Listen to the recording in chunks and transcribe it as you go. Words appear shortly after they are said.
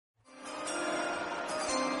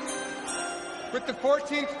With the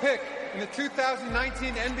 14th pick in the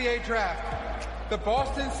 2019 NBA Draft, the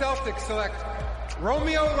Boston Celtics select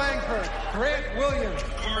Romeo Langford, Grant Williams,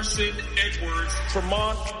 Carson Edwards,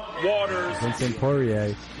 Tremont Waters, Vincent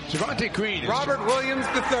Poirier, Javonte Green, Robert Williams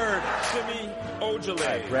III, Semi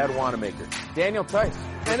Ojeleye, Brad Wanamaker, Daniel Tice,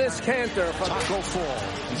 Enes Kanter, Taco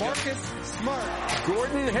Fall, Marcus Smart,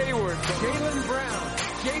 Gordon Hayward, Jaylen Brown,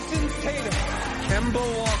 Jason Tatum,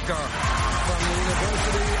 Kemba Walker from the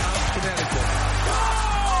University of Connecticut.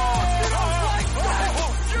 You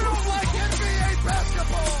don't like NBA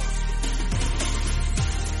basketball!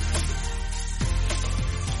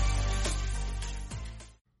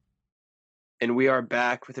 And we are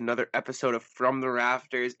back with another episode of From the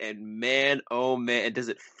Rafters. And man, oh man, does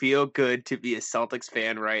it feel good to be a Celtics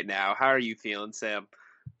fan right now. How are you feeling, Sam?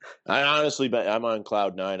 I honestly, I'm on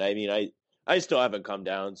cloud nine. I mean, I still haven't come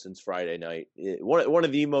down since Friday night. One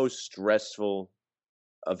of the most stressful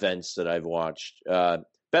events that I've watched.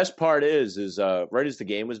 Best part is right as the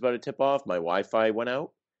game was about to tip off, my Wi-Fi went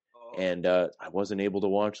out, and I wasn't able to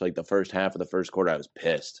watch like the first half of the first quarter. I was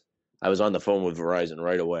pissed. I was on the phone with Verizon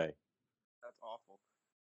right away. That's awful.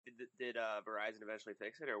 Did Verizon eventually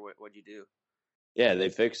fix it, or what'd you do? Yeah, they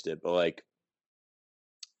fixed it, but like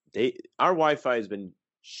our Wi-Fi has been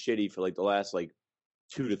shitty for like the last like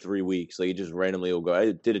 2 to 3 weeks. Like it just randomly will go.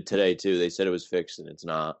 I did it today too. They said it was fixed and it's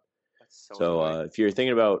not. That's so if you're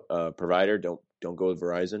thinking about provider, don't go with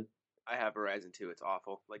Verizon. I have Verizon too. It's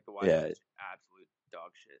awful. Like the Wi-Fi is absolute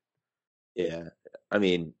dog shit. Yeah, I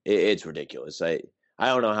mean it's ridiculous. I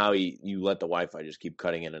don't know how you let the Wi-Fi just keep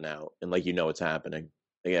cutting in and out, and like it's happening.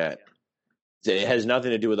 Yeah. It has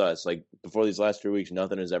nothing to do with us. Like before these last 3 weeks,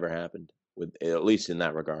 nothing has ever happened with, at least in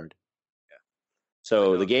that regard. Yeah.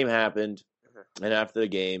 So the game happened, and after the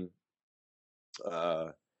game,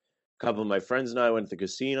 a couple of my friends and I went to the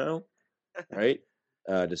casino, right,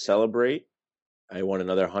 to celebrate. I won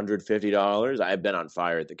another $150. I've been on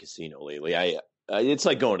fire at the casino lately. It's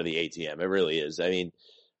like going to the ATM. It really is. I mean,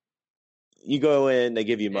 you go in, they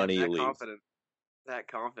give you money, you leave. That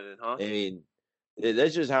confident, huh? I mean,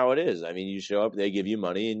 that's just how it is. I mean, you show up, they give you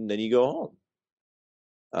money, and then you go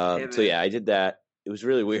home. So yeah, I did that. It was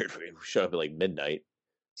really weird for me. We showed up at like midnight,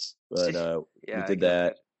 but we did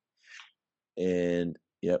that, and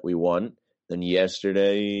yeah, we won. Then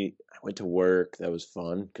yesterday, I went to work. That was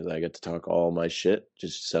fun because I got to talk all my shit,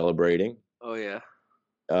 just celebrating. Oh yeah.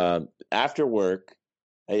 After work,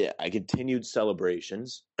 I continued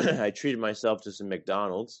celebrations. I treated myself to some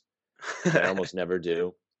McDonald's. I almost never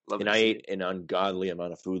do. And I ate an ungodly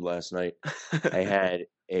amount of food last night. I had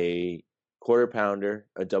a quarter pounder,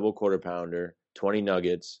 a double quarter pounder, 20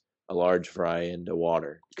 nuggets, a large fry, and a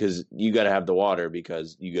water. Because you got to have the water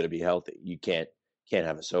because you got to be healthy. You can't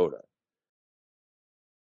have a soda.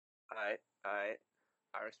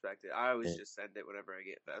 I respect it. I always just send it whenever I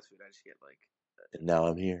get fast food. I just get like. And now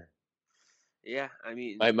I'm here. Yeah, I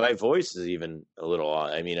mean, my voice is even a little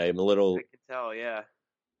odd. I mean, I'm a little. I can tell. Yeah.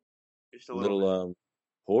 Just a little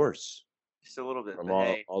hoarse. Just a little bit. From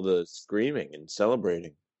all the screaming and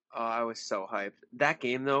celebrating. Oh, I was so hyped. That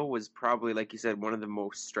game, though, was probably, like you said, one of the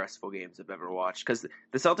most stressful games I've ever watched. Because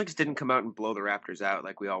the Celtics didn't come out and blow the Raptors out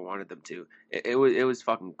like we all wanted them to. It was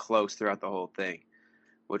fucking close throughout the whole thing,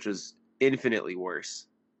 which was infinitely worse.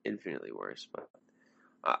 Infinitely worse. But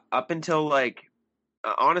up until,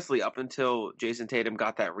 honestly, up until Jason Tatum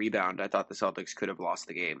got that rebound, I thought the Celtics could have lost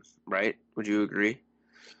the game, right? Would you agree?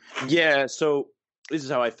 Yeah, so this is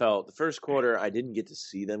how I felt. The first quarter, I didn't get to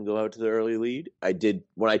see them go out to the early lead. I did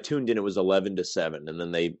when I tuned in. It was 11-7, and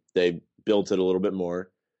then they built it a little bit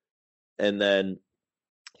more, and then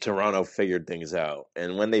Toronto figured things out.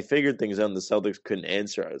 And when they figured things out, and the Celtics couldn't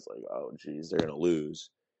answer. I was like, "Oh, geez, they're gonna lose."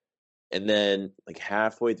 And then, like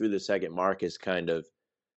halfway through the second, Marcus turned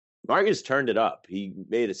it up. He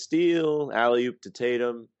made a steal, alley-oop to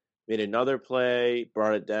Tatum, made another play,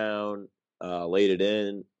 brought it down, laid it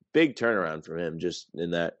in. Big turnaround from him just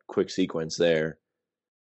in that quick sequence there.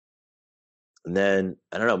 And then,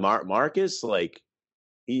 I don't know, Marcus, like,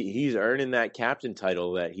 he's earning that captain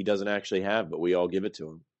title that he doesn't actually have, but we all give it to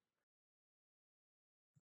him.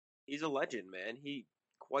 He's a legend, man. He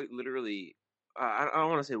quite literally, I don't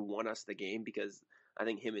want to say won us the game because I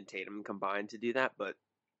think him and Tatum combined to do that, but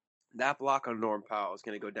that block on Norm Powell is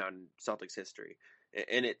going to go down in Celtics history.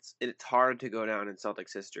 And it's hard to go down in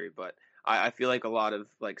Celtics history, but I feel like a lot of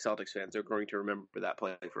Celtics fans are going to remember that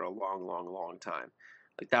play for a long, long, long time.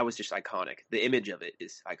 Like that was just iconic. The image of it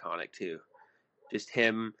is iconic too. Just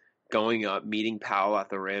him going up, meeting Powell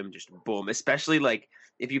at the rim, just boom. Especially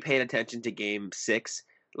if you paid attention to Game 6,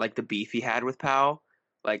 the beef he had with Powell,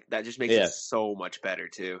 that just makes it so much better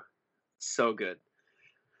too. So good.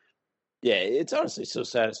 Yeah, it's honestly so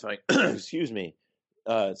satisfying. Excuse me.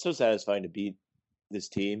 It's so satisfying to beat this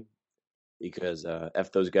team because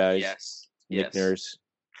F those guys. Yes. Nick Nurse,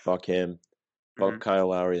 fuck him. Fuck Mhm. Kyle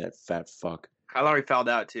Lowry, that fat fuck. Kyle Lowry fouled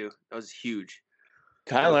out too. That was huge.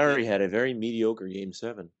 Kyle Lowry had a very mediocre Game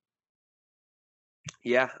 7.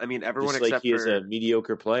 Yeah, I mean everyone Just like except he is for a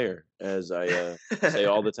mediocre player, as I say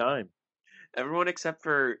all the time. everyone except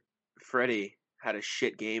for Freddie had a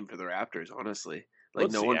shit game for the Raptors. Honestly, like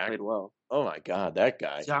What's no one Siakam? played well. Oh my god, that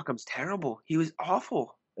guy. Siakam's terrible. He was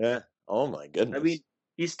awful. Yeah. Oh my goodness. I mean,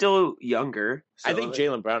 he's still younger. I think so,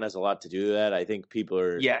 Jaylen Brown has a lot to do with that. I think people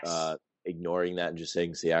are Yes. ignoring that and just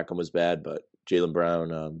saying Siakam was bad, but Jaylen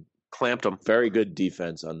Brown, clamped him. very good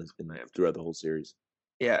defense throughout the whole series.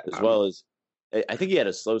 Yeah, As well as, I think he had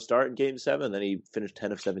a slow start in Game 7, then he finished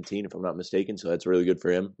 10 of 17, if I'm not mistaken, so that's really good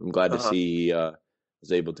for him. I'm glad to see he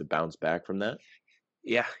was able to bounce back from that.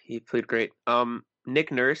 Yeah, he played great.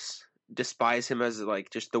 Nick Nurse, despise him as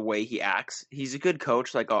like just the way he acts. He's a good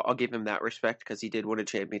coach. Like I'll give him that respect because he did win a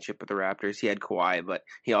championship with the Raptors. He had Kawhi, but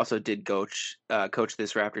he also did coach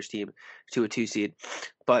this Raptors team to a 2 seed.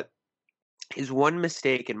 But his one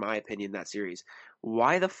mistake, in my opinion, that series.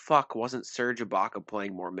 Why the fuck wasn't Serge Ibaka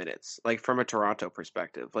playing more minutes? Like from a Toronto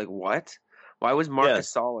perspective, like what? Why was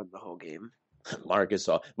Marcus Gasol in the whole game? Marcus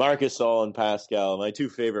Gasol and Pascal, my two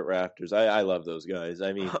favorite Raptors. I love those guys.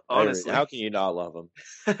 I mean, honestly, how can you not love them?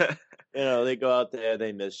 They go out there,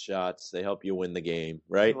 they miss shots, they help you win the game,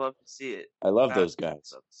 right? I love to see it. I love those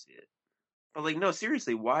guys. Love to see it. But like, no,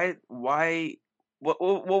 seriously, why? What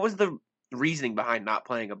was the reasoning behind not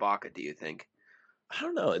playing Ibaka? Do you think? I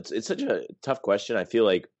don't know. It's such a tough question. I feel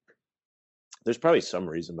like there's probably some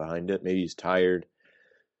reason behind it. Maybe he's tired.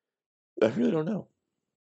 I really don't know.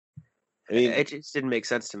 I mean, it just didn't make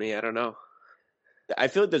sense to me. I don't know. I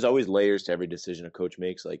feel like there's always layers to every decision a coach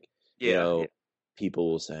makes. Like, people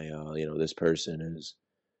will say, "Oh, this person is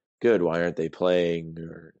good. Why aren't they playing?"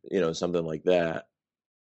 Or something like that.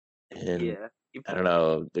 And I don't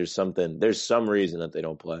know. There's some reason that they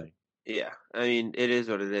don't play. Yeah, I mean, it is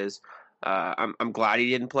what it is. I'm glad he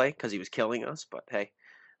didn't play because he was killing us. But hey,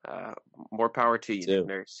 more power to you, Nick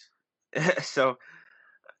Nurse. So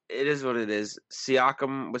it is what it is.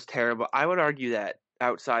 Siakam was terrible. I would argue that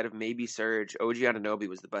outside of maybe Serge, OG Anunoby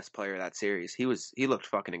was the best player of that series. He looked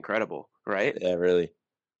fucking incredible, right? Yeah, really.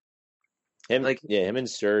 Him and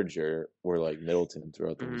Serge were like Middleton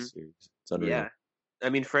throughout the whole series. It's unreal. Yeah, I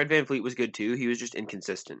mean, Fred VanVleet was good too. He was just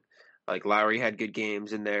inconsistent. Like Lowry had good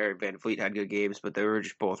games in there, VanVleet had good games, but they were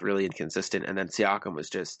just both really inconsistent. And then Siakam was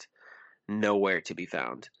just nowhere to be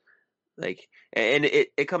found. Like, and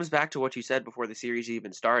it comes back to what you said before the series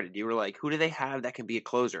even started. You were like, who do they have that can be a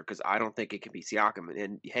closer? Because I don't think it can be Siakam.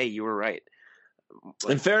 And hey, you were right.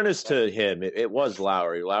 In fairness to him, it was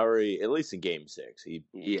Lowry. Lowry, at least in Game 6, he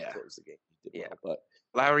closed the game. He did well,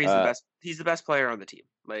 but Lowry's the best. He's the best player on the team.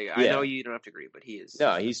 Like I know you don't have to agree, but he is.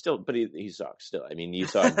 No, he's still, but he sucks still. I mean, you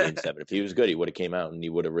saw in Game 7. If he was good, he would have came out and he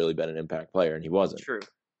would have really been an impact player, and he wasn't. True.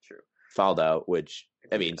 Fouled out, which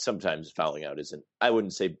I mean, sometimes fouling out isn't. I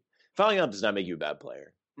wouldn't say fouling out does not make you a bad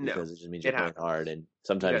player. No, because it just means you're playing hard, and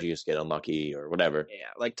sometimes you just get unlucky or whatever. Yeah,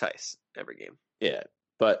 like Tice every game. Yeah,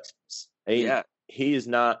 but he is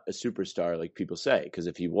not a superstar like people say. Because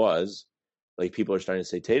if he was, like people are starting to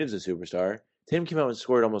say Tatum's a superstar. Tatum came out and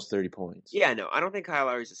scored almost 30 points. Yeah, no, I don't think Kyle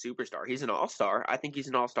Lowry's a superstar. He's an all-star. I think he's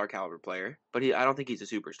an all-star caliber player, but I don't think he's a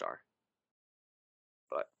superstar.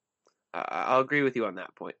 But I'll agree with you on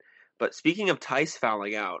that point. But speaking of Tice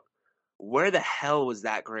fouling out, where the hell was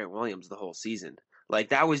that Grant Williams the whole season? Like,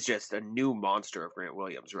 that was just a new monster of Grant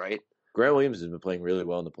Williams, right? Grant Williams has been playing really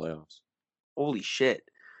well in the playoffs. Holy shit.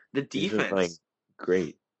 The defense. He's been playing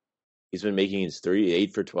great. He's been making his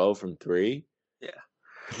 8 for 12 from 3. Yeah.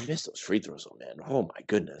 He missed those free throws, man. Oh, my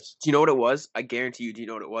goodness. Do you know what it was? I guarantee you, do you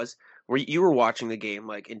know what it was? Where you were watching the game,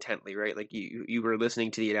 like, intently, right? Like, you were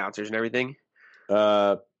listening to the announcers and everything?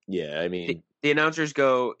 Yeah, I mean... The announcers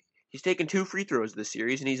go, he's taken 2 free throws this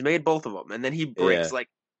series, and he's made both of them. And then he breaks, like,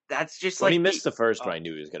 that's just when he missed the first one, I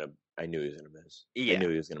knew he was gonna miss. Yeah. I knew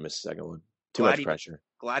he was gonna miss the second one. Too much pressure.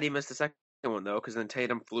 Glad he missed the second one, though, because then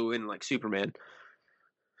Tatum flew in like Superman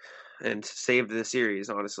and saved the series,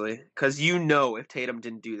 honestly. Because if Tatum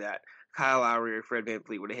didn't do that, Kyle Lowry or Fred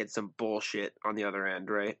VanVleet would have hit some bullshit on the other end,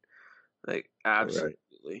 right? Like, absolutely.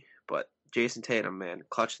 Right. But Jason Tatum, man,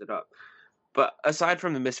 clutched it up. But aside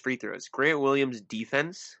from the missed free throws, Grant Williams'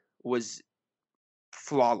 defense was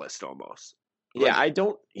flawless almost. Yeah, I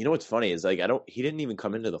don't. You know what's funny is he didn't even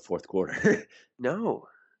come into the fourth quarter. No,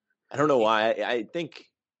 I don't know why. I think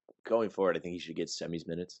going forward, I think he should get Semi's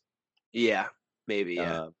minutes. Yeah, maybe.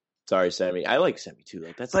 Yeah. Sorry, Semi. I like Semi too.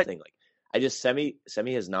 Like that's the thing. Like I just Semi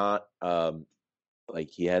has not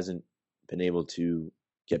he hasn't been able to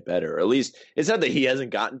get better. Or at least it's not that he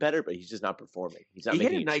hasn't gotten better, but he's just not performing. He's not He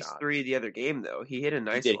hit making a nice shots. 3 the other game though. He hit a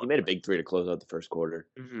nice He one. made a big 3 to close out the first quarter.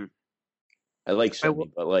 Mm-hmm. I like Semi,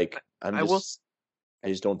 but I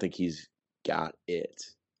just don't think he's got it.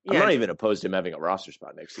 Yeah, I'm not even opposed to him having a roster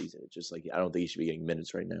spot next season. It's just I don't think he should be getting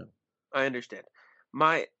minutes right now. I understand.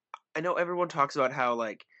 I know everyone talks about how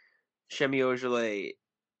Semi Ojeleye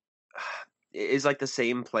is the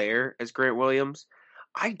same player as Grant Williams.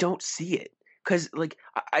 I don't see it because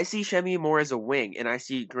I see Semi more as a wing and I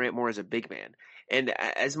see Grant more as a big man. And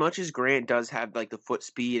as much as Grant does have the foot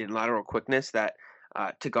speed and lateral quickness that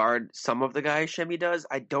to guard some of the guys Semi does,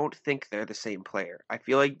 I don't think they're the same player. I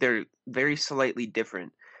feel like they're very slightly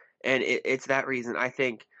different, and it's that reason.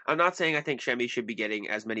 I'm not saying I think Semi should be getting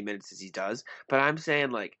as many minutes as he does, but I'm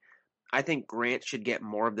saying I think Grant should get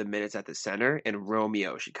more of the minutes at the center, and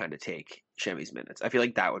Romeo should kind of take Shemi's minutes. I feel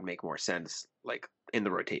like that would make more sense, in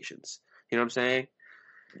the rotations. You know what I'm saying?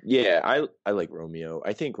 Yeah, I like Romeo.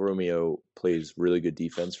 I think Romeo plays really good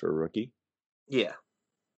defense for a rookie. Yeah.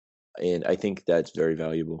 And I think that's very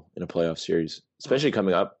valuable in a playoff series, especially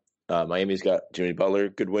coming up. Miami's got Jimmy Butler,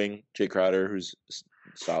 good wing, Jay Crowder, who's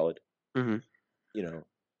solid. Mm-hmm. You know,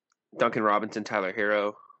 Duncan Robinson, Tyler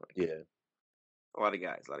Hero. Yeah. A lot of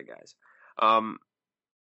guys.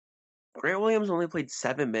 Grant Williams only played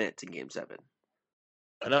 7 minutes in Game 7.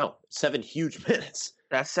 I know, 7 huge minutes.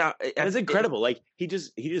 That's incredible. He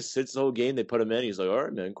just sits the whole game. They put him in. He's like, all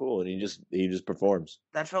right, man, cool, and he just performs.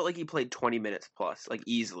 That felt like he played 20 minutes plus,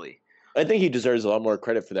 easily. I think he deserves a lot more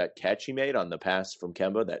credit for that catch he made on the pass from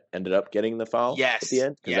Kemba that ended up getting the foul at the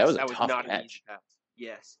end. Because that was a tough not catch. An easy pass.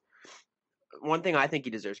 Yes. One thing I think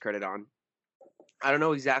he deserves credit on, I don't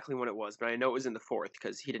know exactly when it was, but I know it was in the 4th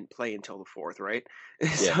because he didn't play until the 4th, right? Yeah.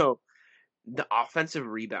 So the offensive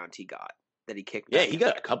rebound he got that he kicked. Yeah, he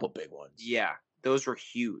got a couple big ones. Yeah, those were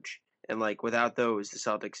huge. And without those, the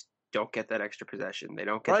Celtics don't get that extra possession. They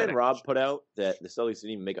don't get Brian that. Robb put out that the Celtics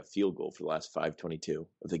didn't even make a field goal for the last 5:22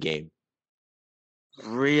 of the game.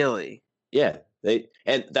 Really? Yeah,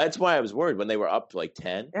 and that's why I was worried when they were up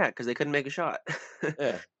 10. Yeah, because they couldn't make a shot.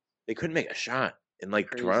 Yeah, they couldn't make a shot, and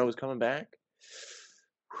Toronto was coming back.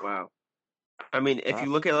 Wow. I mean, if you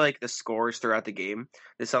look at the scores throughout the game,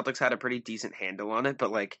 the Celtics had a pretty decent handle on it,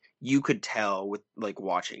 but you could tell with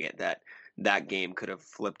watching it that game could have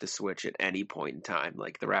flipped a switch at any point in time.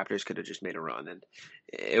 The Raptors could have just made a run and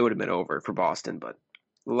it would have been over for Boston, but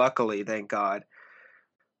luckily, thank God,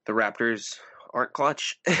 the Raptors aren't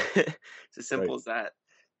clutch. It's as simple as that.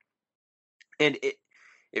 And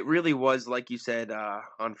it really was, like you said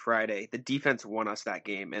on Friday, the defense won us that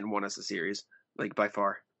game and won us the series, by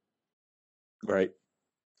far. Right.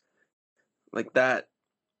 That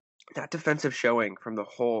defensive showing from the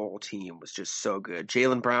whole team was just so good.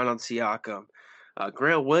 Jaylen Brown on Siakam.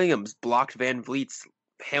 Grant Williams blocked Van Vliet's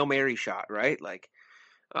Hail Mary shot, right?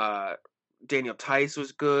 Daniel Tice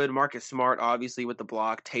was good. Marcus Smart, obviously, with the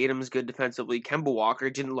block. Tatum's good defensively. Kemba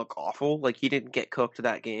Walker didn't look awful. He didn't get cooked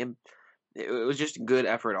that game. It was just good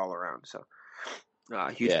effort all around. So,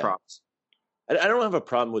 huge props. I don't have a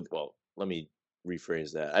problem with, let me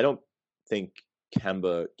rephrase that. I don't think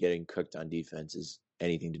Kemba getting cooked on defense is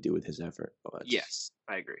anything to do with his effort. Yes,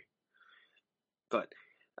 I agree. But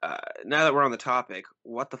now that we're on the topic,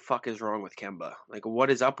 what the fuck is wrong with Kemba? What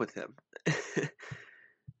is up with him?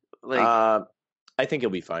 I think he'll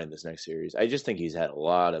be fine in this next series. I just think he's had a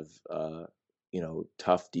lot of,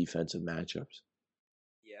 tough defensive matchups.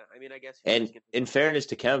 Yeah, I mean, I guess. And in fairness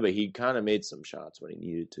to Kemba, he kind of made some shots when he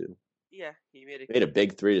needed to. Yeah, he made a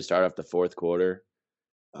big 3 to start off the 4th quarter.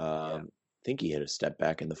 I think he hit a step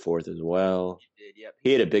back in the 4th as well. He did, yep.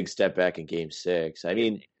 He hit a big step back in Game 6. I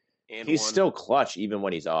mean, he's still clutch even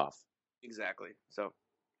when he's off. Exactly. So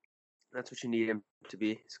that's what you need him to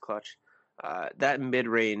be. He's clutch. That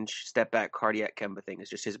mid-range step-back cardiac Kemba thing is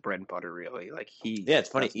just his bread and butter, really. Yeah, it's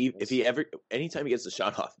funny. Anytime he gets the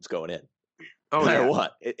shot off, it's going in. Oh, no matter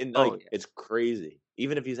what. It's crazy.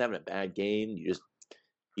 Even if he's having a bad game,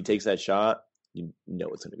 he takes that shot, you know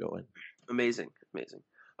it's going to go in. Amazing.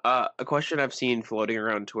 A question I've seen floating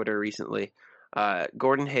around Twitter recently.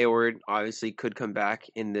 Gordon Hayward obviously could come back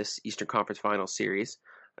in this Eastern Conference Finals series.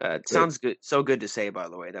 It sounds good, so good to say, by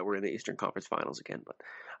the way, that we're in the Eastern Conference Finals again. But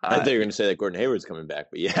I thought you were going to say that Gordon Hayward's coming back,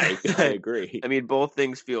 but yeah, I agree. I mean, both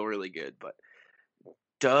things feel really good, but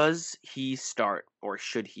does he start or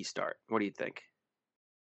should he start? What do you think?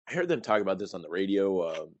 I heard them talk about this on the radio.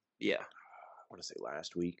 I want to say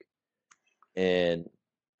last week, and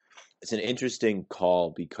it's an interesting call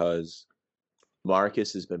because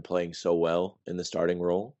Marcus has been playing so well in the starting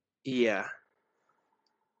role. Yeah.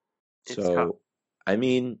 It's tough. So, I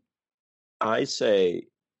mean, I say,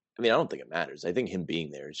 I don't think it matters. I think him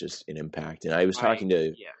being there is just an impact. And I was talking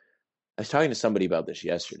to somebody about this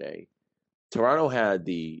yesterday. Toronto had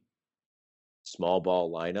the small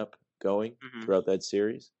ball lineup going throughout that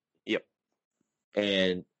series. Yep.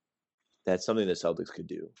 And that's something the Celtics could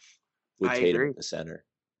do with I Tatum agree. at the center.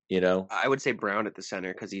 You know? I would say Brown at the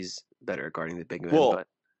center because he's better at guarding the big men. Well, but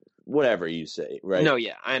whatever you say, right? no,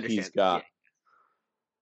 yeah, I understand.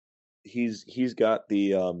 He's got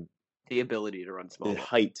the ability to run small. the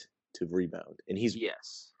height to rebound, and he's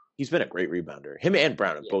Yes. been a great rebounder. Him and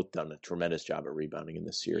Brown have both done a tremendous job at rebounding in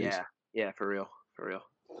this series. Yeah, for real.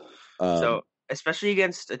 Um, So, especially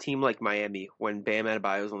against a team like Miami, when Bam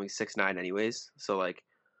Adebayo is only 6'9", anyways. So, like,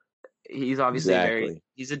 he's obviously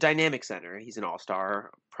he's a dynamic center. He's an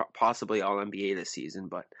all-star, possibly all-NBA this season.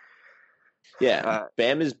 But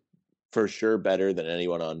Bam is for sure better than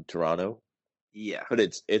anyone on Toronto. Yeah, but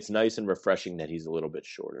it's nice and refreshing that he's a little bit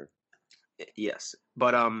shorter. Yes,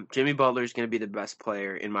 but Jimmy Butler is going to be the best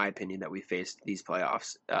player, in my opinion, that we faced these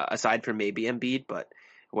playoffs, aside from maybe Embiid. But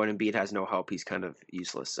when Embiid has no help, he's kind of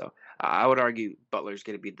useless. So I would argue Butler is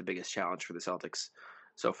going to be the biggest challenge for the Celtics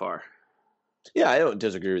so far. Yeah, I don't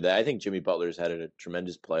disagree with that. I think Jimmy Butler's had a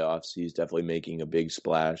tremendous playoffs. He's definitely making a big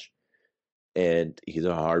splash, and he's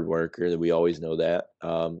a hard worker. We always know that.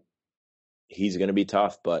 He's going to be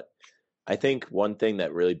tough, but I think one thing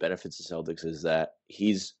that really benefits the Celtics is that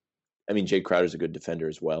Jay Crowder's a good defender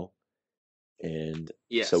as well, and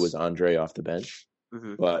so is Andre off the bench.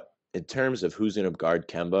 Mm-hmm. But in terms of who's going to guard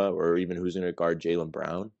Kemba or even who's going to guard Jaylen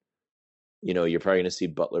Brown, you're probably going to see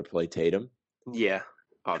Butler play Tatum. Yeah,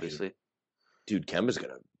 obviously. Dude, Kemba's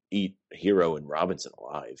going to eat Hero and Robinson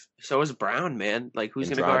alive. So is Brown, man. Like, who's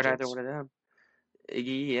going to guard either one of them?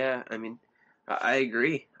 Yeah, I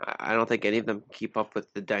agree. I don't think any of them keep up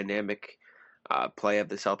with the dynamic play of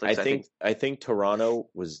the Celtics. I think Toronto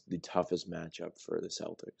was the toughest matchup for the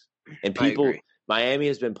Celtics. And Miami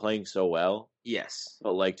has been playing so well. Yes.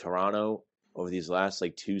 But like Toronto over these last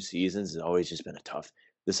 2 seasons has always just been a tough.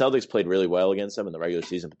 The Celtics played really well against them in the regular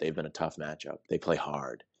season, but they've been a tough matchup. They play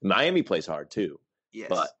hard. Miami plays hard too. Yes.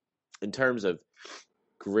 But in terms of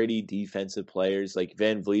gritty defensive players, like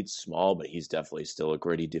Van Vliet's small, but he's definitely still a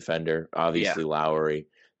gritty defender. Obviously Lowry.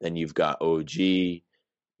 Then you've got OG.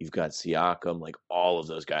 You've got Siakam. Like, all of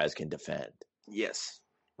those guys can defend. Yes.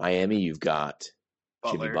 Miami, you've got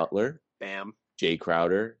Jimmy Butler. Bam. Jay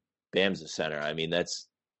Crowder. Bam's a center.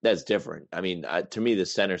 That's different. To me, the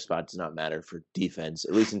center spot does not matter for defense,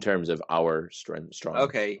 at least in terms of our strong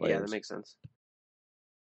Okay, players. Yeah, that makes sense.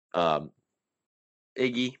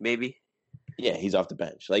 Iggy, maybe? Yeah, he's off the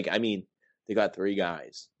bench. They got 3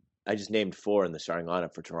 guys. I just named 4 in the starting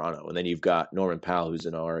lineup for Toronto. And then you've got Norman Powell, who's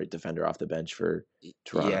an all right defender off the bench for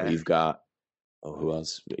Toronto. Yeah. You've got, who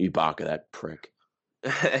else? Ibaka, that prick.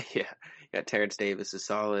 Yeah, Terrence Davis is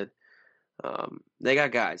solid. They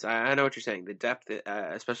got guys. I know what you're saying. The depth,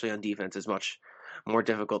 especially on defense, is much more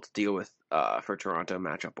difficult to deal with for Toronto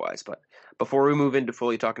matchup-wise. But before we move into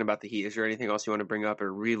fully talking about the Heat, is there anything else you want to bring up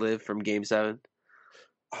or relive from Game 7?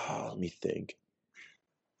 Oh, let me think.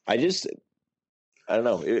 I don't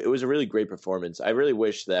know. It was a really great performance. I really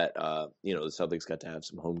wish that, the Celtics got to have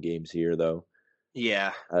some home games here, though.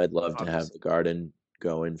 Yeah. I'd love to have the Garden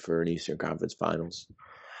going for an Eastern Conference Finals.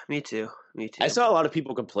 Me too. I saw a lot of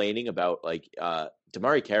people complaining about,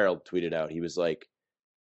 DeMarre Carroll tweeted out, he was like,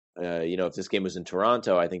 if this game was in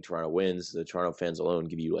Toronto, I think Toronto wins. The Toronto fans alone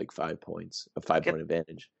give you 5 points, a 5-point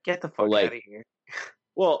advantage. Get the fuck out of here.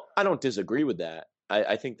 Well, I don't disagree with that.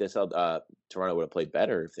 I think that Toronto would have played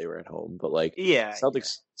better if they were at home, but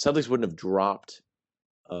Celtics wouldn't have dropped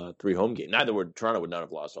 3 home games. Toronto would not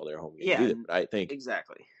have lost all their home games either. But I think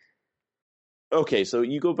exactly. Okay, so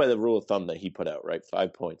you go by the rule of thumb that he put out, right?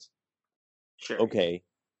 5 points. Sure. Okay,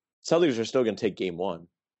 Celtics are still going to take Game 1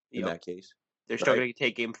 in that case. They're still going to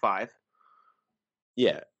take Game 5.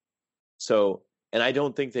 Yeah. So, and I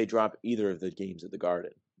don't think they drop either of the games at the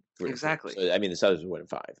Garden. Exactly. So, the Celtics would win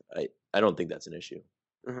 5. I don't think that's an issue.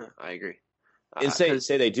 I agree. And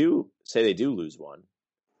say they do lose one.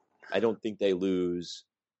 I don't think they lose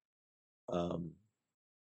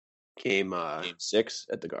Game 6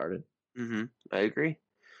 at the Garden. I agree.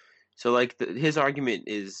 So, his argument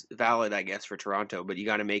is valid, I guess, for Toronto, but you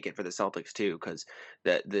got to make it for the Celtics too, because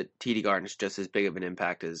the TD Garden is just as big of an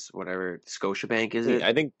impact as whatever Scotiabank is.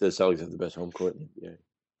 I think the Celtics have the best home court in the NBA.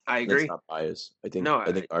 I agree. That's not bias. I think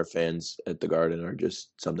our fans at the Garden are just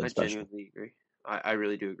something special. I genuinely agree. I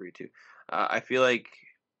really do agree too. I feel like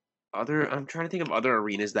I'm trying to think of other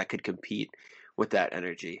arenas that could compete with that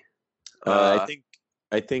energy. I think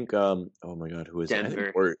I think. Oh my God, who is it?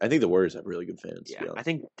 Denver. I think the Warriors have really good fans. to be Yeah, I honest.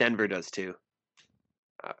 think Denver does too.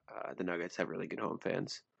 The Nuggets have really good home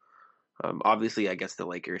fans. Obviously, I guess the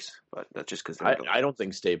Lakers, but that's just because they're. I don't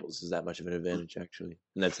think Staples is that much of an advantage actually,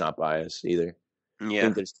 and that's not biased either. I Yeah,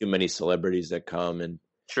 think there's too many celebrities that come, and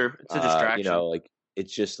sure. It's a distraction. like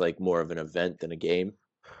it's just like more of an event than a game.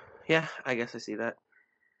 Yeah, I guess I see that.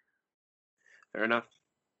 Fair enough.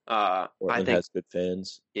 Portland has good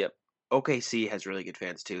fans. Yep. OKC has really good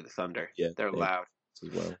fans too. The Thunder. Yeah, they're loud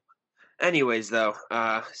as well. Anyways, though,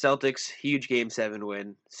 Celtics huge Game 7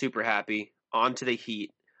 win. Super happy. On to the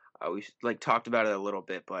Heat. We talked about it a little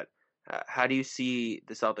bit, but how do you see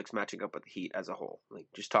the Celtics matching up with the Heat as a whole?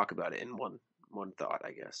 Just talk about it in one thought,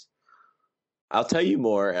 I guess. I'll tell you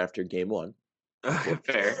more after Game 1.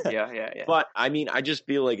 Fair. Yeah. But I mean, I just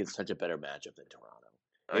feel like it's such a better matchup than Toronto.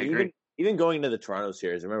 I agree. Even going into the Toronto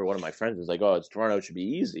series, I remember one of my friends was like, "Oh, Toronto should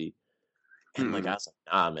be easy," and I was like,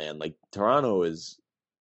 "Nah, man. Like Toronto is,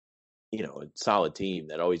 a solid team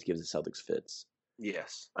that always gives the Celtics fits."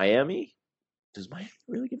 Yes. Miami. Does Miami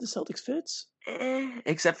really give the Celtics fits?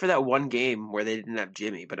 Except for that one game where they didn't have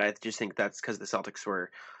Jimmy, but I just think that's because the Celtics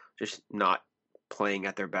were just not playing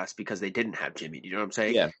at their best because they didn't have Jimmy. Do you know what I'm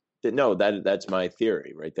saying? Yeah. No, that's my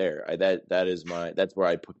theory right there. That's where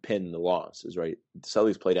I pin the loss is right. The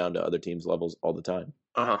Celtics play down to other teams' levels all the time.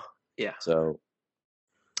 Yeah. So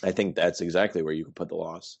I think that's exactly where you can put the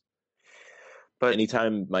loss. But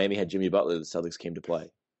anytime Miami had Jimmy Butler, the Celtics came to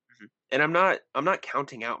play. And I'm not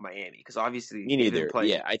counting out Miami because obviously me neither.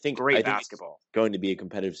 Yeah, I think basketball. It's going to be a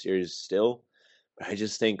competitive series still, but I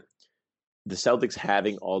just think the Celtics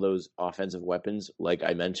having all those offensive weapons, like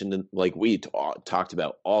I mentioned, like we talked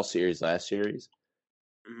about all series last series,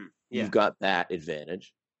 you've got that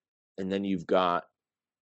advantage, and then you've got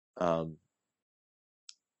the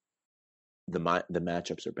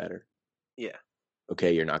matchups are better. Yeah.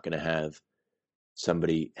 Okay, you're not going to have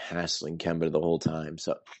somebody hassling Kemba the whole time.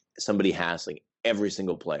 So somebody hassling every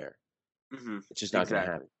single player. It's just not going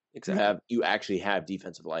to happen. Exactly. You actually have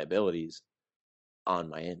defensive liabilities on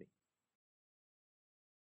Miami.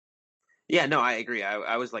 Yeah, no, I agree.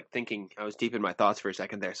 I was thinking, I was deep in my thoughts for a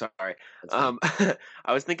second there. Sorry. I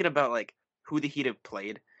was thinking about who the Heat have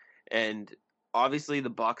played, and obviously the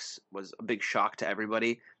Bucks was a big shock to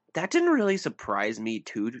everybody. That didn't really surprise me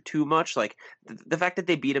too much. The fact that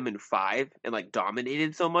they beat them in 5 and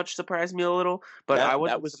dominated so much surprised me a little. But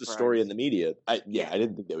that was the story in the media. I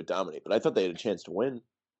didn't think they would dominate, but I thought they had a chance to win.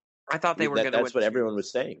 I thought they were going to win. That's what everyone was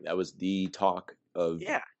saying. That was the talk of.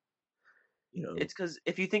 Yeah. It's because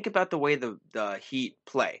if you think about the way the Heat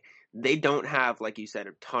play, they don't have, like you said,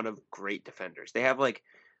 a ton of great defenders. They have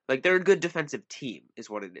they're a good defensive team is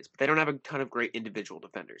what it is, but they don't have a ton of great individual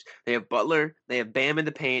defenders. They have Butler, they have Bam in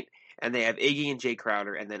the paint, and they have Iggy and Jay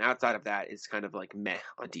Crowder, and then outside of that, it's kind of meh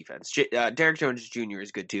on defense. Derek Jones Jr.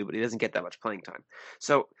 is good too, but he doesn't get that much playing time.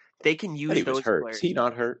 So they can use those players. Is he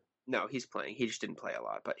not hurt? No, he's playing. He just didn't play a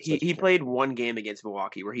lot, but he played one game against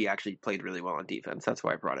Milwaukee where he actually played really well on defense. That's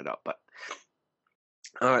why I brought it up. But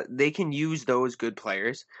they can use those good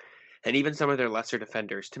players and even some of their lesser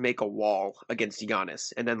defenders to make a wall against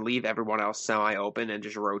Giannis and then leave everyone else semi-open and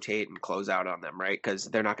just rotate and close out on them, right? Because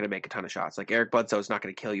they're not going to make a ton of shots. Eric Bledsoe's not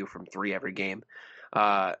going to kill you from 3 every game.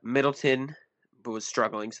 Middleton was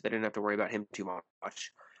struggling, so they didn't have to worry about him too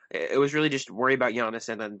much. It was really just worry about Giannis,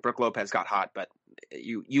 and then Brook Lopez got hot, but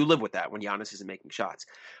you live with that when Giannis isn't making shots.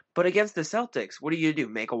 But against the Celtics, what do?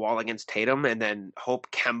 Make a wall against Tatum and then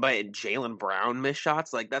hope Kemba and Jaylen Brown miss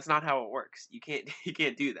shots? That's not how it works. You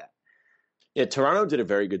can't do that. Yeah, Toronto did a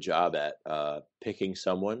very good job at picking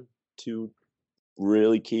someone to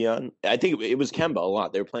really key on. I think it was Kemba a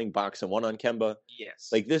lot. They were playing box and one on Kemba.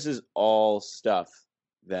 Yes. This is all stuff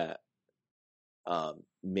that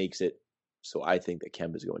makes it so I think that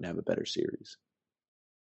Kemba's going to have a better series.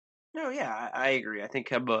 No, yeah, I agree. I think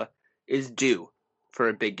Kemba is due for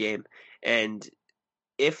a big game. And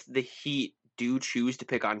if the Heat do choose to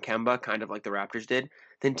pick on Kemba, kind of like the Raptors did,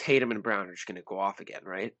 then Tatum and Brown are just going to go off again,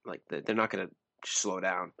 right? They're not going to slow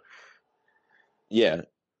down. Yeah.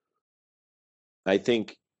 I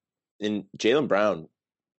think Jaylen Brown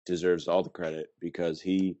deserves all the credit because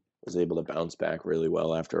he was able to bounce back really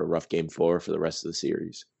well after a rough Game 4 for the rest of the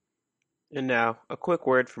series. And now, a quick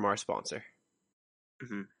word from our sponsor.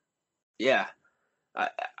 Yeah. I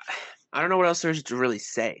don't know what else there's to really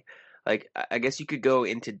say. I guess you could go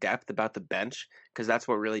into depth about the bench because that's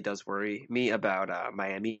what really does worry me about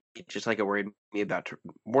Miami, just like it worried me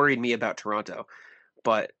about Toronto.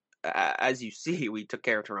 But as you see, we took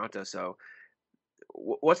care of Toronto. So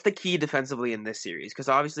what's the key defensively in this series? Because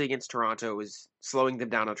obviously against Toronto it was slowing them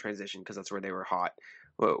down on transition because that's where they were hot.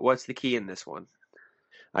 What's the key in this one?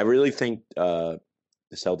 I really think the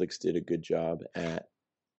Celtics did a good job at.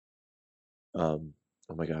 Oh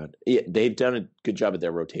my God, yeah, they've done a good job at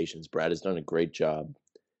their rotations. Brad has done a great job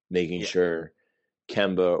making sure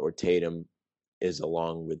Kemba or Tatum is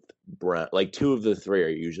along with Brown. Like two of the three are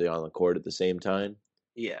usually on the court at the same time.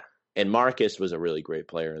 Yeah. And Marcus was a really great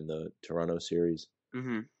player in the Toronto series.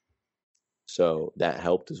 Mm-hmm. So that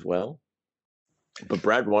helped as well. But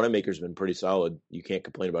Brad Wanamaker's been pretty solid. You can't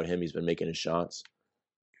complain about him. He's been making his shots.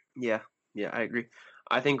 Yeah, I agree.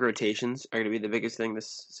 I think rotations are going to be the biggest thing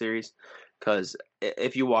this series because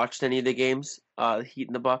if you watched any of the games, the Heat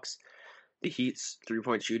and the Bucks, the Heat's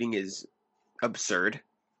 3-point shooting is absurd.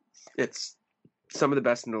 It's some of the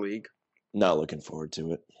best in the league. Not looking forward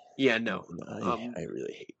to it. Yeah, no. I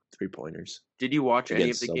really hate 3-pointers. Did you watch any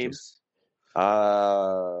of the Celtics. games?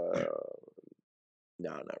 No,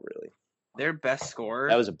 not really. Their best scorer.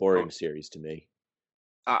 That was a boring series to me.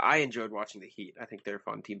 I enjoyed watching the Heat. I think they're a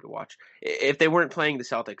fun team to watch. If they weren't playing the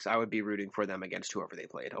Celtics, I would be rooting for them against whoever they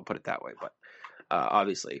played. I'll put it that way. But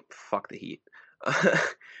obviously, fuck the Heat.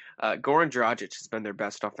 Goran Dragic has been their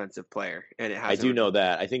best offensive player, and I do know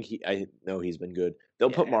that. I know he's been good.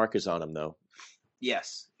 They'll put Marcus on him though.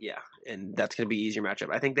 Yes, yeah, and that's going to be an easier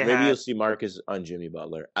matchup. I think maybe you'll see Marcus on Jimmy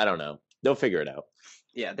Butler. I don't know. They'll figure it out.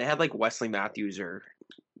 Yeah, they had like Wesley Matthews or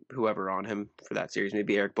whoever on him for that series.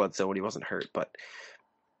 Maybe Eric Bledsoe when he wasn't hurt, but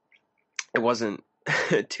it wasn't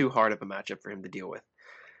too hard of a matchup for him to deal with.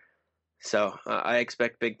 So I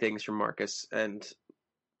expect big things from Marcus, and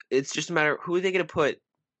it's just a matter of who are they going to put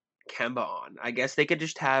Kemba on. I guess they could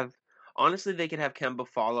just have. Honestly, they could have Kemba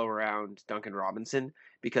follow around Duncan Robinson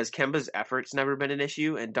because Kemba's effort's never been an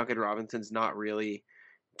issue, and Duncan Robinson's not really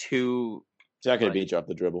too. He's not going to beat you off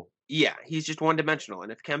the dribble. Yeah, he's just one-dimensional,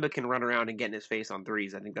 and if Kemba can run around and get in his face on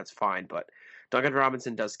threes, I think that's fine. But Duncan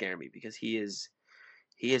Robinson does scare me because he is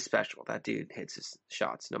special. That dude hits his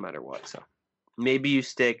shots no matter what. So maybe you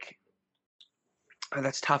stick. Oh,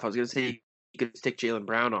 that's tough. I was going to say you could stick Jaylen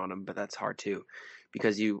Brown on him, but that's hard too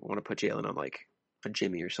because you want to put Jaylen on like a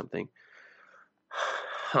Jimmy or something.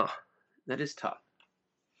 Huh. That is tough.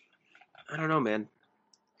 I don't know, man.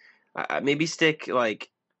 Maybe stick like...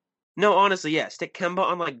 No, honestly, yeah. Stick Kemba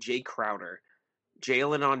on like Jay Crowder.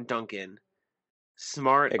 Jaylen on Duncan.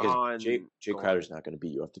 Smart on... Jay Crowder's not going to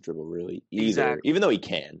beat you off the dribble really either. Exactly. Even though he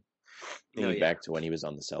can. Back to when he was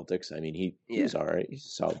on the Celtics. I mean, he was all right. He's a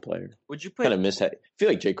solid player. Would you put... Kind of miss that. I feel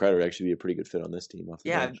like Jay Crowder would actually be a pretty good fit on this team. Off the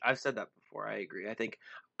bench. I've said that before. I agree.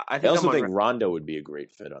 I also think Rondo would be a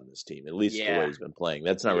great fit on this team, at least the way he's been playing.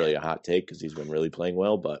 That's not really a hot take because he's been really playing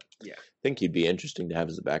well, but I think he'd be interesting to have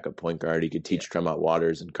as a backup point guard. He could teach Tremont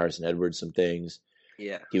Waters and Carson Edwards some things.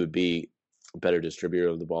 Yeah. He would be a better distributor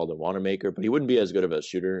of the ball than Wanamaker, but he wouldn't be as good of a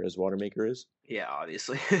shooter as Wanamaker is. Yeah,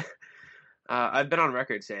 obviously. I've been on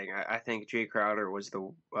record saying I think Jay Crowder was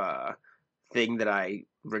the thing that I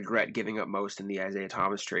regret giving up most in the Isaiah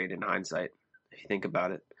Thomas trade in hindsight, if you think about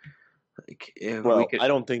it. I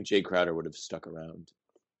don't think Jay Crowder would have stuck around.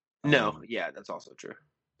 No, that's also true.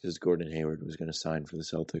 Because Gordon Hayward was going to sign for the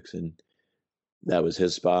Celtics, and that was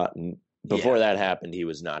his spot. And before that happened, he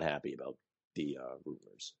was not happy about the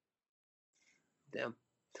rumors. Damn.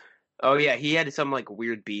 Oh, yeah, he had some like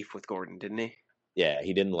weird beef with Gordon, didn't he? Yeah,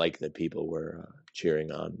 he didn't like that people were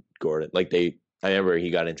cheering on Gordon. I remember he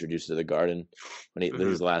got introduced to the Garden when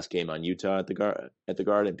his last game on Utah at the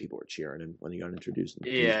Garden. People were cheering him when he got introduced.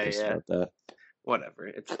 Yeah. About that.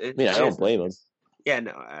 Whatever. I don't blame him. Yeah,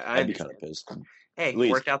 no, I'd be kind of pissed. Hey,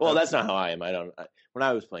 worked out. Well, that's not how I am. When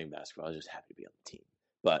I was playing basketball, I was just happy to be on the team.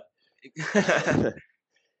 But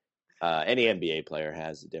any NBA player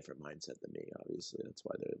has a different mindset than me. Obviously, that's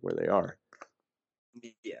why they're where they are.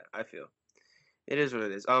 Yeah, I feel. It is what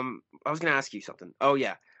it is. I was going to ask you something. Oh,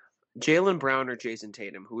 yeah. Jaylen Brown or Jason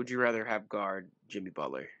Tatum? Who would you rather have guard Jimmy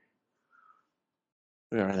Butler?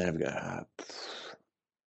 I'd rather have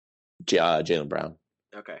Jaylen Brown.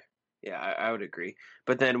 Okay. Yeah, I would agree.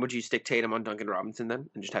 But then would you stick Tatum on Duncan Robinson then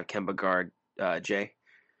and just have Kemba guard Jay?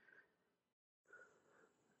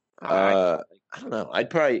 I don't know. I'd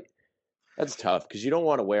probably... That's tough because you don't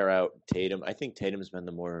want to wear out Tatum. I think Tatum's been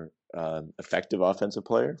the more effective offensive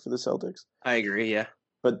player for the Celtics. I agree, yeah.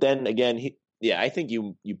 But then again, I think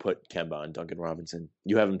you put Kemba on Duncan Robinson.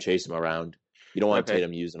 You have him chase him around. You don't want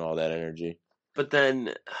Tatum using all that energy. But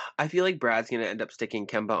then I feel like Brad's going to end up sticking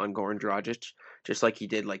Kemba on Goran Dragic, just like he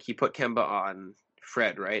did. Like he put Kemba on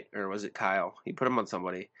Fred, right? Or was it Kyle? He put him on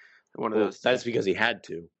somebody. One of those. That's because he had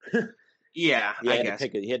to. Yeah, I guess.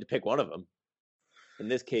 He had to pick one of them. In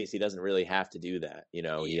this case, he doesn't really have to do that.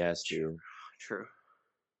 He has to. True.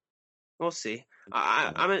 We'll see.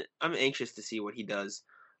 I'm anxious to see what he does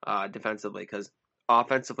defensively because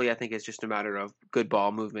offensively, I think it's just a matter of good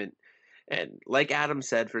ball movement. And like Adam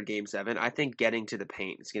said for Game 7, I think getting to the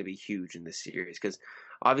paint is going to be huge in this series because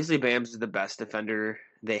obviously Bam's is the best defender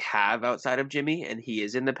they have outside of Jimmy, and he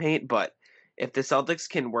is in the paint. But if the Celtics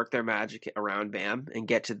can work their magic around Bam and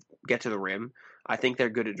get to the rim, I think they're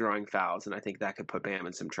good at drawing fouls, and I think that could put Bam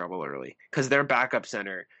in some trouble early because their backup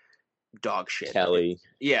center, dog shit. Kelly.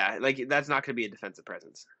 Yeah, like that's not going to be a defensive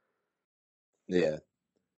presence. Yeah.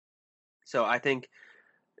 So I think,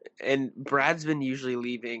 and Brad's been usually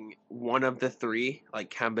leaving one of the three, like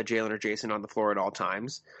Kemba, Jalen, or Jason, on the floor at all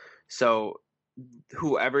times. So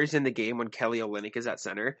whoever's in the game when Kelly Olynyk is at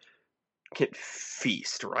center can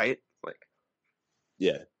feast, right? Like,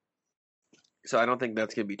 Yeah. so I don't think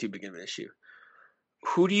that's going to be too big of an issue.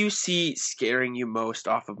 Who do you see scaring you most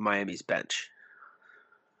off of Miami's bench?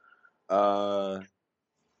 I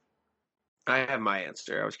have my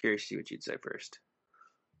answer. I was curious to see what you'd say first.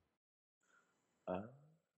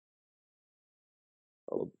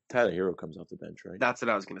 Tyler Hero comes off the bench, right? That's what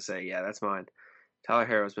I was going to say. Yeah, that's mine. Tyler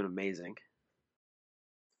Hero's been amazing.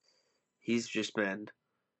 He's just been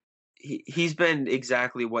he's been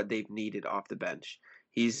exactly what they've needed off the bench.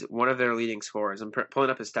 He's one of their leading scorers. I'm pulling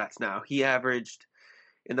up his stats now. He averaged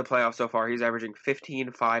in the playoffs so far, he's averaging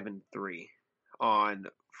 15, 5, and 3 on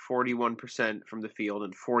 41% from the field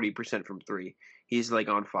and 40% from 3. He's like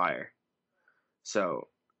on fire. So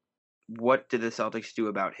what did the Celtics do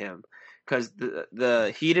about him? Because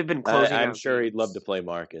the Heat have been closing. I'm sure he'd love to play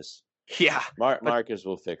Marcus. Yeah, Marcus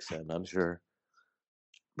will fix him, I'm sure.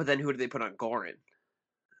 But then who did they put on Goran?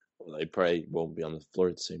 Well, they probably won't be on the floor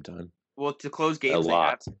at the same time. Well, to close games,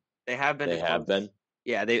 they have been. They have been.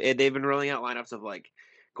 Yeah, they've been rolling out lineups of like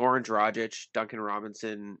Goran Dragic, Duncan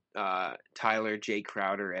Robinson, Tyler, Jay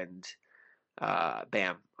Crowder, and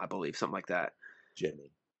Bam, I believe, something like that.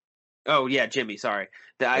 Jimmy. Oh yeah, Jimmy. Sorry,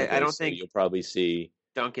 I don't think you'll probably see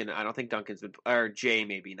Duncan. I don't think Duncan's been, or Jay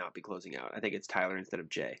maybe not be closing out. I think it's Tyler instead of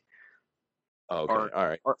Jay. Okay, all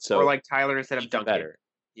right. Or like Tyler instead of Duncan. Better.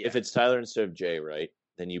 Yeah. If it's Tyler instead of Jay, right?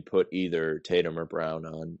 Then you put either Tatum or Brown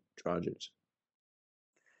on Dragic.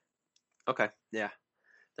 Okay, yeah,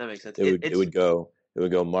 that makes sense. It would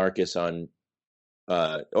go Marcus on,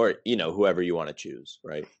 or whoever you want to choose,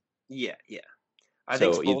 right? Yeah. I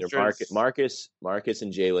think either Marcus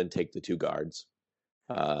and Jalen take the two guards,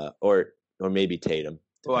 or maybe Tatum.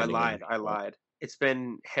 Oh, I lied. It's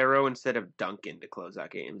been Harrow instead of Duncan to close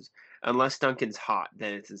out games. Unless Duncan's hot,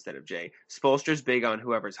 then it's instead of Jay. Spoelstra's big on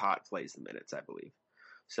whoever's hot plays the minutes, I believe.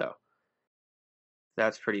 So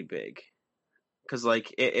that's pretty big. Because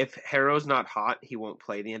like if Harrow's not hot, he won't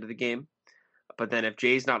play the end of the game. But then if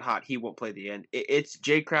Jay's not hot, he won't play the end. It's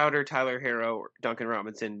Jay Crowder, Tyler Harrow, Duncan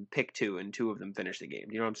Robinson, pick two, and two of them finish the game.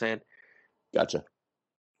 Do you know what I'm saying? Gotcha.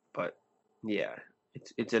 But yeah,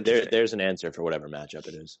 it's interesting. There's an answer for whatever matchup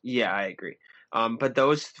it is. Yeah, I agree. But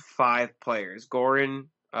those 5 players, Goran,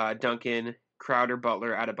 Duncan, Crowder,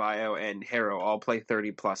 Butler, Adebayo, and Harrow all play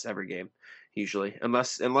 30 plus every game, usually.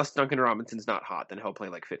 Unless Duncan Robinson's not hot, then he'll play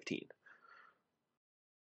like 15.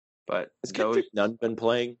 But has Kendrick Nunn been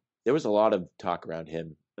playing? There was a lot of talk around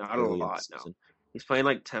him. Not a lot, no. He's playing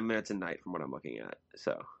like 10 minutes a night from what I'm looking at.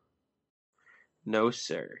 So, no,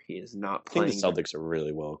 sir. He is not playing. I think the Celtics are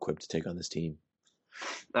really well equipped to take on this team.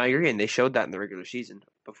 I agree, and they showed that in the regular season.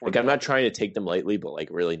 I'm not trying to take them lightly, but like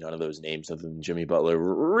really none of those names other than Jimmy Butler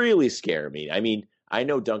really scare me. I mean, I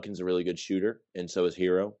know Duncan's a really good shooter, and so is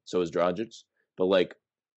Hero, so is Dragic. But like,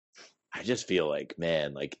 I just feel like,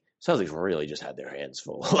 man, like Celtics really just had their hands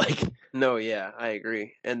full. Like, no, yeah, I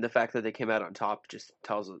agree, and the fact that they came out on top just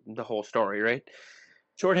tells the whole story, right?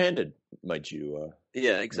 Short-handed, might you?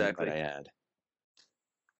 Yeah, exactly. I add.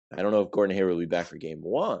 I don't know if Gordon Hayward will be back for Game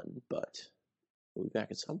 1, but he'll be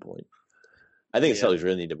back at some point. I think the Celtics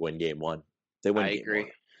really need to win Game 1. They win. I agree.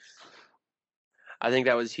 1. I think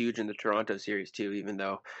that was huge in the Toronto series too, even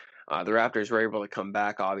though the Raptors were able to come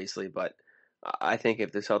back, obviously. But I think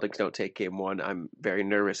if the Celtics don't take Game 1, I'm very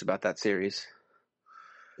nervous about that series.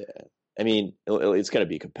 Yeah, I mean, it's going to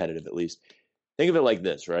be competitive at least. Think of it like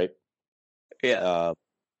this, right? Yeah.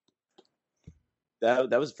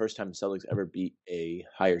 That was the first time the Celtics ever beat a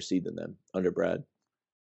higher seed than them under Brad.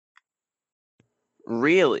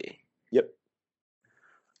 Really? Yep.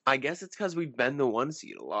 I guess it's because we've been the 1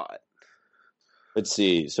 seed a lot. Let's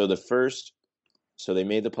see. So they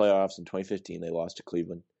made the playoffs in 2015. They lost to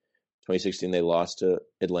Cleveland. 2016 they lost to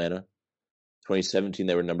Atlanta. 2017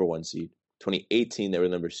 they were number 1 seed. 2018 they were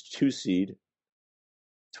number 2 seed.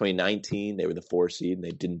 2019 they were the 4 seed and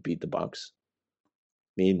they didn't beat the Bucks.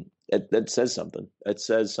 I mean, that says something. That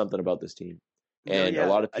says something about this team. And a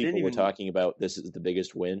lot of people were talking about this is the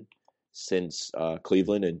biggest win. since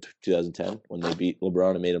Cleveland in 2010 when they beat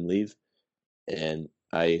LeBron and made him leave, and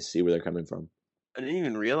I see where they're coming from. I didn't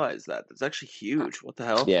even realize that. That's actually huge. What the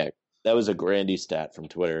hell? Yeah, that was a Grandy stat from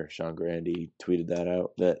Twitter. Sean Grandy tweeted that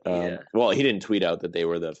out. Yeah. Well, he didn't tweet out that they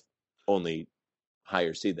were the only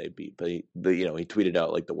higher seed they beat, but he tweeted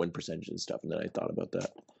out like the win percentage and stuff, and then I thought about that.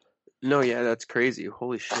 No, yeah, that's crazy.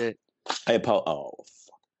 Holy shit. I What was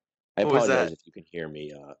apologize that? if you can hear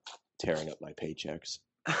me tearing up my paychecks.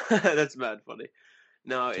 That's mad funny.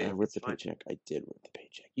 No, Did I rip it's the fine. paycheck? I did rip the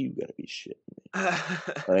paycheck. You gotta be shitting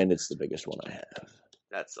me. And it's the biggest one I have.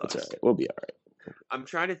 That It's sucks. all right. We'll be all right. I'm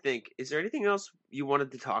trying to think. Is there anything else you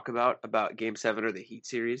wanted to talk about Game 7 or the Heat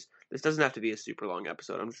series? This doesn't have to be a super long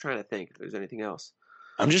episode. I'm just trying to think if there's anything else.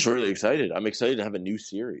 I'm just really excited. I'm excited to have a new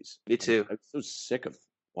series. Me too. I'm so sick of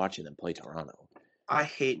watching them play Toronto. I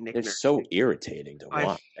hate Nick They're Nurse. so irritating to I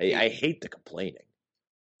watch. I hate the complaining.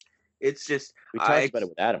 It's just We talked about it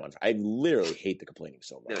with Adam. I literally hate the complaining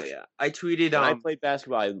so much. No, yeah. I tweeted. When I played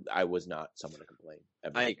basketball, I was not someone to complain.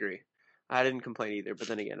 Ever. I agree. I didn't complain either, but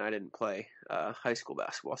then again, I didn't play high school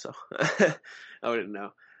basketball, so I wouldn't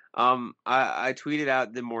know. I tweeted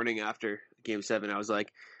out the morning after Game 7. I was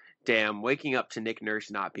like, "Damn, waking up to Nick Nurse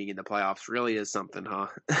not being in the playoffs really is something, huh?"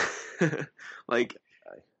 Like,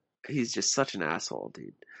 he's just such an asshole,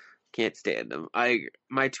 dude. Can't stand him.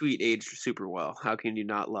 My tweet aged super well. How can you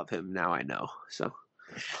not love him? Now I know. So,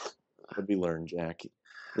 What did we learn, Jack?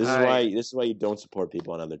 This is why you don't support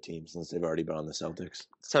people on other teams since they've already been on the Celtics.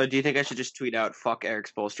 So do you think I should just tweet out "fuck Eric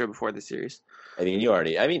Spoelstra" before the series? I mean,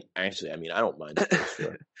 I don't mind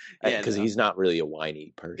Spoelstra because he's not really a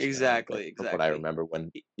whiny person. Exactly. From what I remember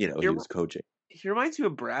when he was coaching. He reminds me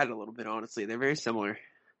of Brad a little bit. Honestly, they're very similar.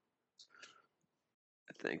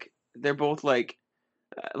 I think they're both like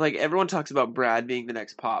everyone talks about Brad being the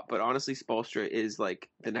next Pop, but honestly, Spoelstra is like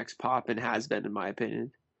the next Pop and has been, in my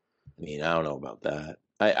opinion. I mean, I don't know about that.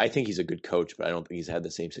 I think he's a good coach, but I don't think he's had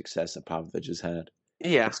the same success that Popovich has had.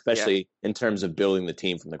 Yeah, especially in terms of building the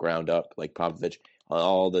team from the ground up. Like Popovich,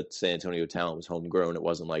 all the San Antonio talent was homegrown. It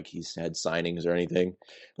wasn't like he's had signings or anything.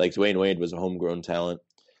 Like Dwayne Wade was a homegrown talent,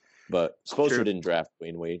 but Spoelstra didn't draft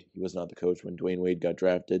Dwayne Wade. He was not the coach when Dwayne Wade got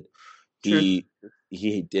drafted. He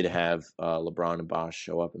did have LeBron and Bosh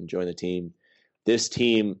show up and join the team. This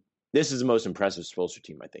is the most impressive Spoelstra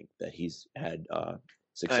team I think that he's had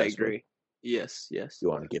success I agree. with. Yes. You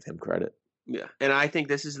want to give him credit. Yeah, and I think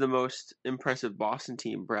this is the most impressive Boston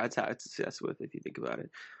team Brad's had success with, if you think about it.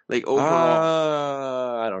 Like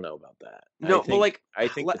overall, I don't know about that. No, I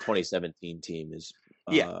think the 2017 team is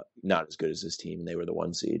not as good as this team. They were the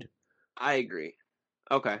 1 seed. I agree.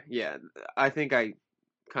 Okay, yeah, I think I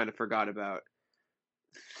kind of forgot about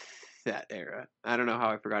that era. I don't know how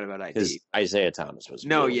I forgot about IT. Because Isaiah Thomas was.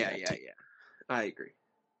 No, really yeah. I agree.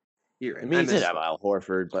 You're right. I mean, he did have Al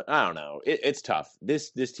Horford, but I don't know. It's tough. This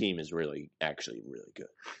team is actually really good.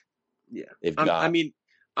 Yeah, they've got.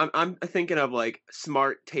 I'm thinking of like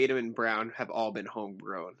Smart, Tatum, and Brown have all been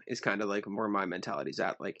homegrown. Is kind of like where my mentality's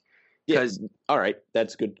at. Like, because all right,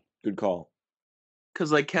 that's good call.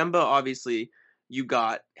 Because like Kemba, obviously, you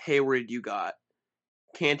got Hayward, you got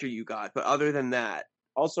Cantor, but other than that,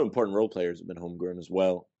 also important role players have been homegrown as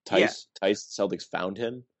well. Tice, Celtics found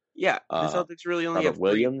him. Yeah, the Celtics really only have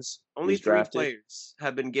Williams. Only 3 players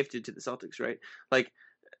have been gifted to the Celtics, right? Like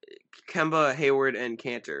Kemba, Hayward, and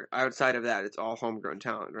Cantor. Outside of that, it's all homegrown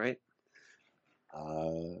talent, right?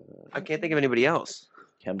 I can't think of anybody else.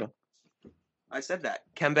 Kemba. I said that.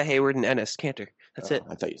 Kemba, Hayward, and Ennis Cantor. That's it.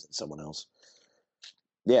 I thought you said someone else.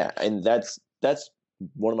 Yeah, and that's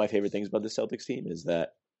one of my favorite things about the Celtics team is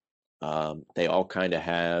that they all kind of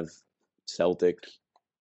have Celtic.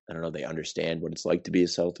 I don't know. They understand what it's like to be a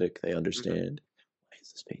Celtic. They understand. Why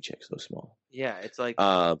is this paycheck so small? Yeah, it's like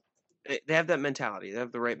they have that mentality. They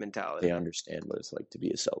have the right mentality. They understand what it's like to be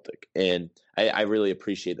a Celtic, and I really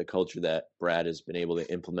appreciate the culture that Brad has been able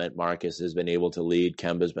to implement. Marcus has been able to lead.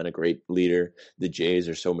 Kemba's been a great leader. The Jays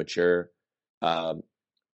are so mature. I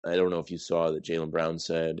don't know if you saw that Jaylen Brown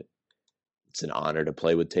said it's an honor to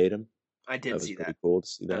play with Tatum. I did see that. Cool to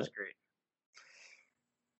see that. That was great.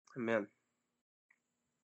 Man.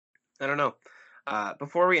 I don't know.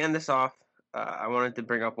 Before we end this off, I wanted to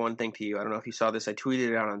bring up one thing to you. I don't know if you saw this. I tweeted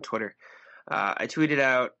it out on Twitter.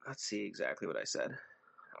 Let's see exactly what I said.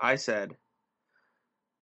 I said,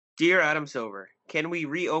 "Dear Adam Silver, can we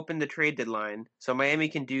reopen the trade deadline so Miami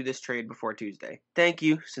can do this trade before Tuesday? Thank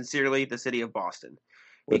you. Sincerely, the city of Boston."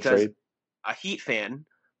 Because a Heat fan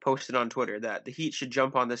posted on Twitter that the Heat should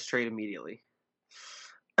jump on this trade immediately.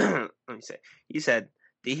 Let me say. He said,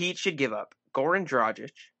 the Heat should give up Goran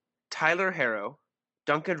Dragic, Tyler Herro,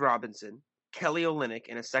 Duncan Robinson, Kelly Olynyk,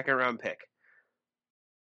 and a second-round pick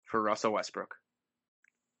for Russell Westbrook.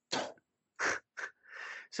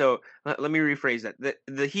 So let me rephrase that.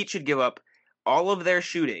 The Heat should give up all of their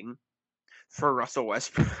shooting for Russell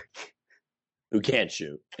Westbrook. Who can't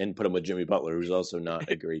shoot, and put him with Jimmy Butler, who's also not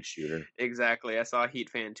a great shooter. Exactly. I saw a Heat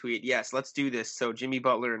fan tweet, yes, let's do this so Jimmy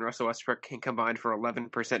Butler and Russell Westbrook can combine for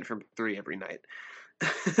 11% from 3 every night.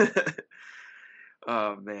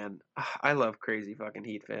 Oh, man. I love crazy fucking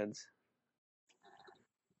Heat fans.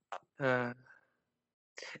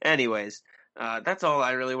 Anyways, that's all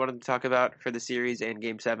I really wanted to talk about for the series and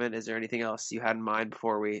Game 7. Is there anything else you had in mind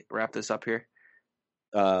before we wrap this up here?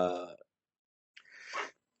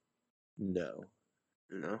 No.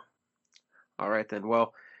 All right, then.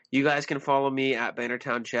 Well, you guys can follow me at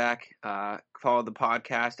Bannertown Jack. Follow the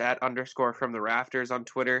podcast at _from_the_rafters on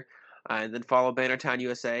Twitter. And then follow Bannertown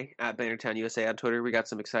USA at Bannertown USA on Twitter. We got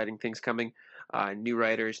some exciting things coming. New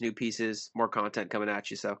writers, new pieces, more content coming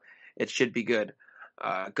at you. So it should be good.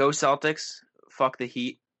 Go Celtics. Fuck the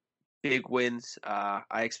Heat. Big wins. I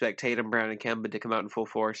expect Tatum, Brown, and Kemba to come out in full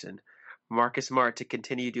force. And Marcus Smart to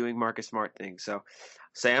continue doing Marcus Smart things. So,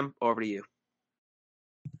 Sam, over to you.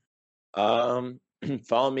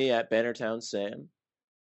 Follow me at Bannertown Sam.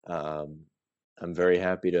 I'm very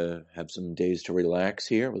happy to have some days to relax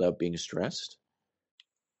here without being stressed.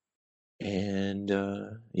 And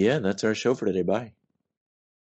yeah, that's our show for today. Bye.